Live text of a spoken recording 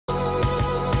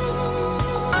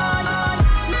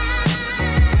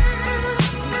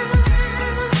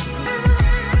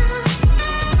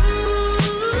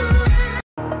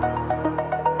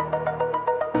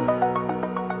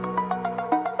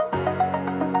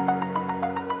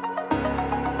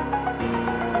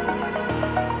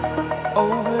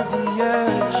over the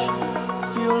edge.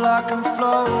 Feel like I'm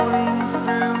floating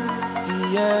through the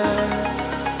air.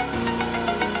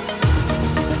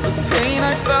 The pain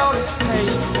I felt is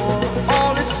paid for,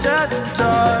 all is said and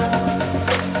done.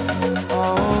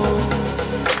 Oh,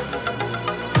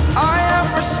 I am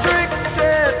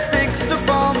restricted, fixed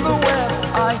upon the web.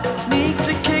 I need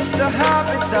to kick the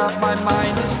habit that my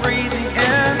mind is breathing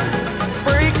in.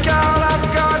 Break out, I've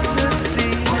got to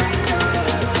see.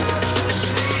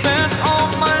 Spent all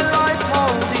my life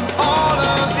holding all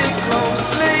of it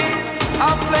closely. I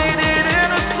played it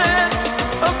innocent,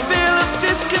 a feel of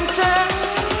discontent.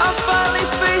 I'm finally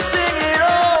facing it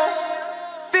all,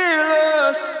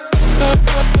 fearless.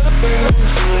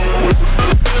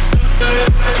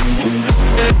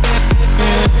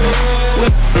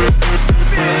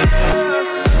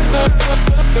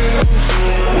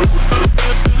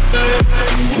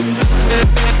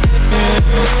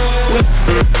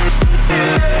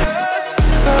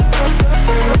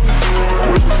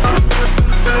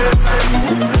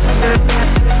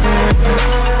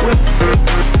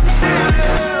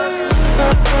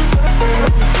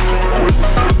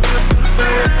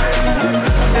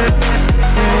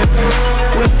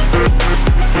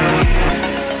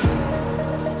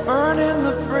 Burning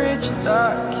the bridge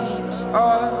that keeps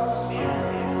us.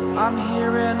 I'm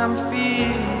here and I'm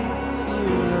feeling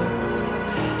fearless.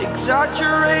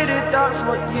 Exaggerated, that's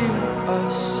what you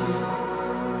assume.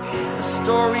 The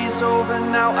story's over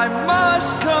now, I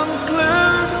must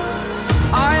conclude.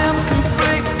 I am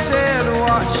conflicted,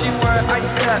 watching where I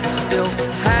step still,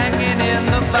 hanging in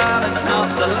the balance. Not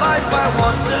the life I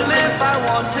want to live, I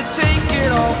want to take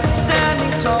it all.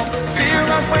 Standing tall, fear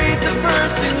I've weighed the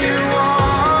person you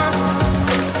are.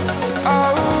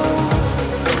 Oh,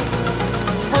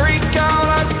 break out,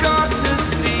 I've got to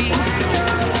see.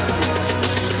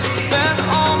 Spent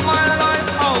all my life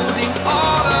holding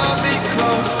all of it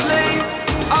closely.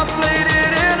 I played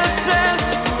it innocent,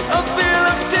 a feel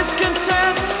of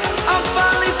discontent. I'm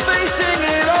finally facing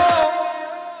it all,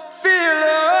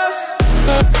 fearless.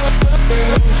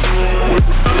 Fearless.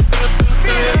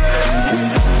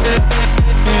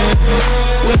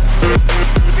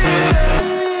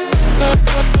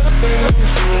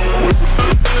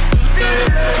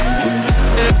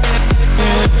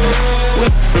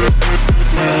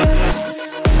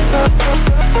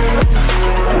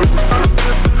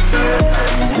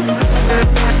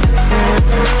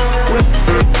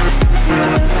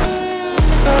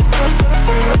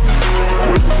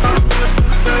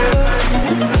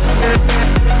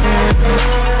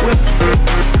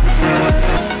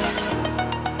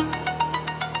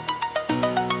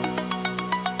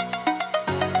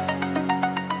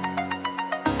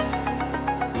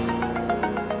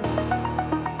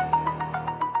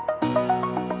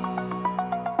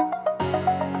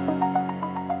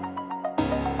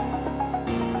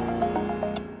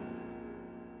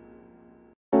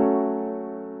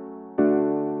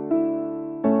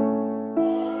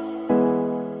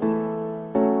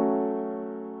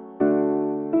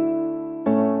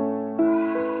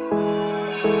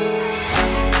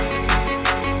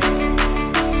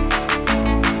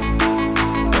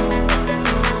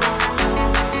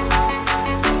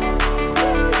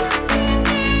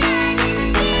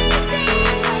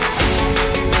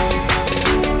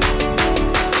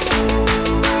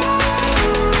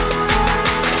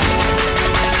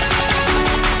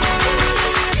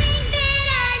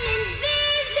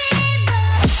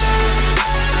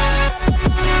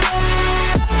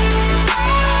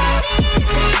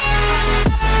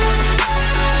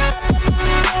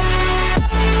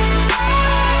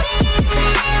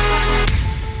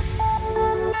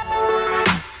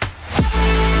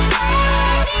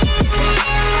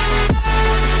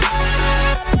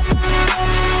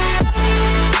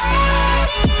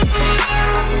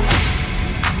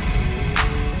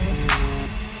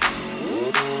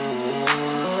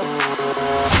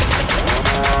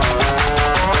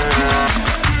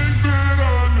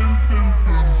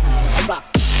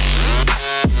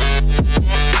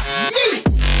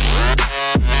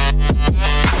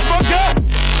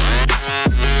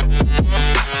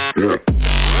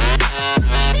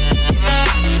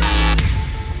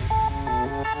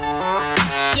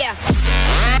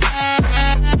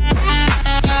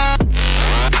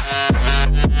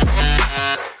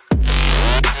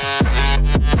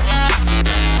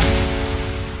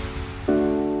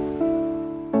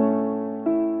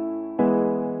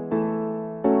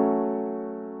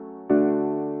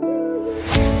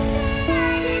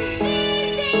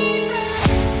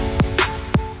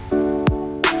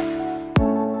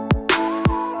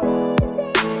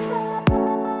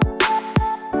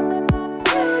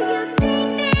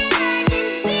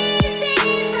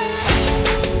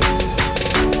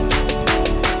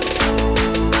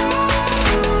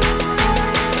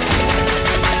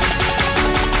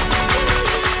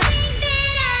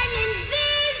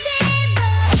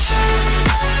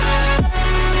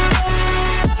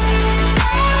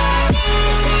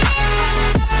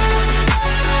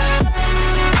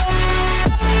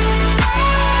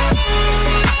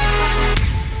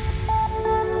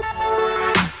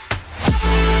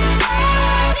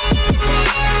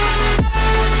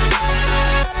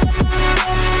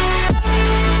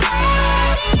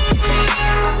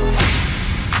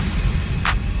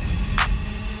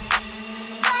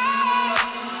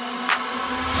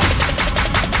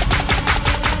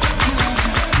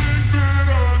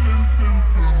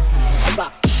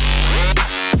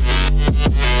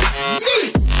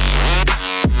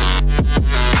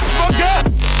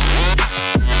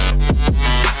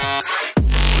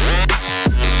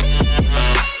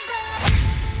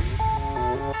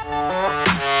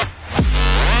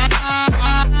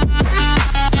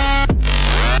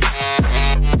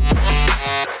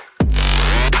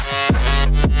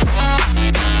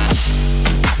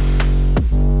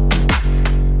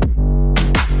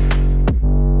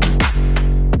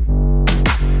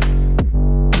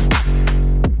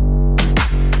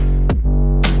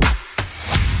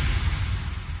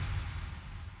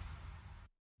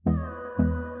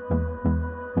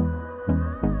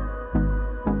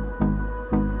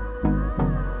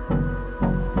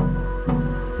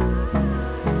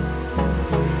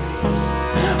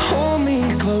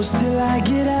 close till I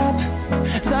get up.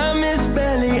 Time is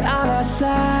barely on our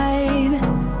side.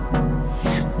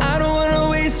 I don't wanna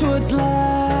waste what's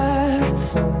left.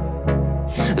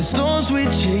 The storms we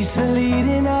chase are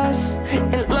leading us,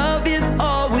 and love is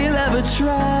all we'll ever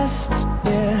trust.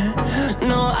 Yeah,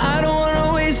 no, I don't wanna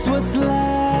waste what's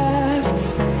left.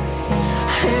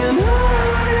 And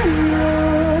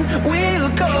on we'll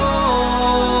go,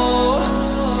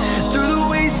 through the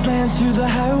wastelands, through the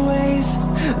highways,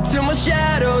 till my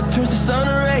shadow turns to sun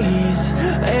rays.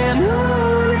 And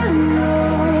on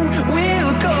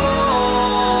we'll go,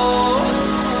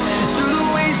 through the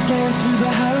wastelands, through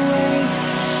the highways,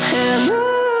 and on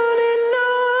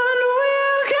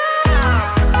we'll go.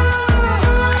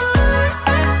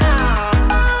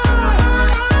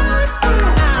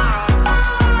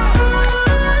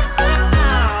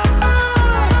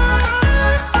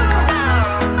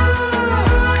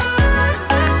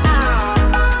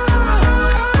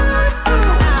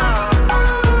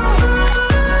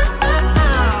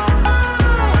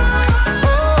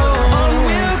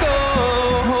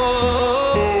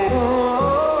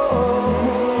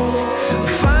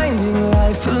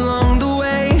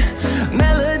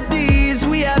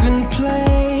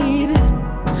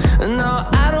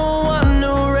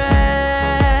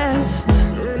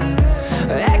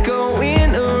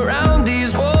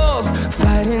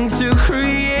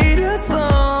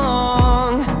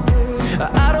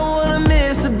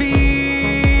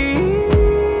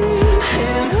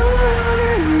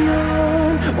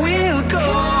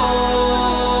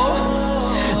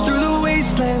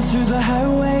 Through the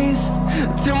highways,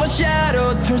 till my shadow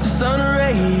turns to sun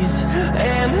rays.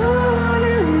 And on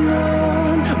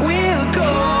we'll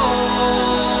go,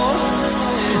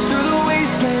 through the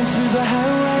wastelands, through the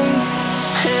highways,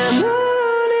 and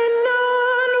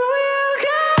on we'll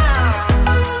go.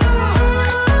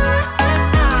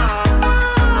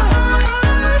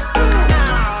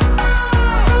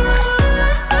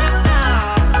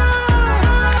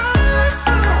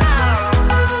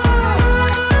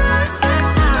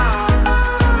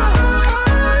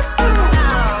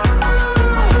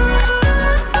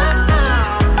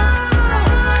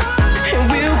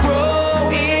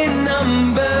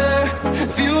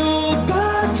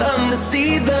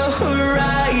 See the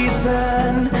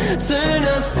horizon, turn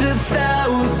us to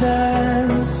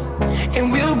thousands, and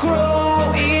we'll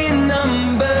grow in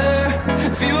number,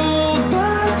 fueled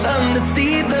by them. To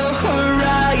see the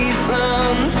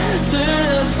horizon, turn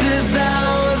us to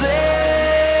thousands,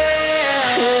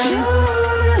 and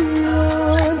on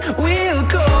we'll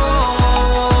go,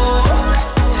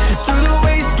 through the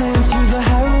wastelands, through the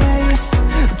highways,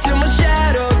 till my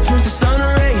shadow turns to sun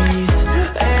rays.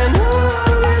 And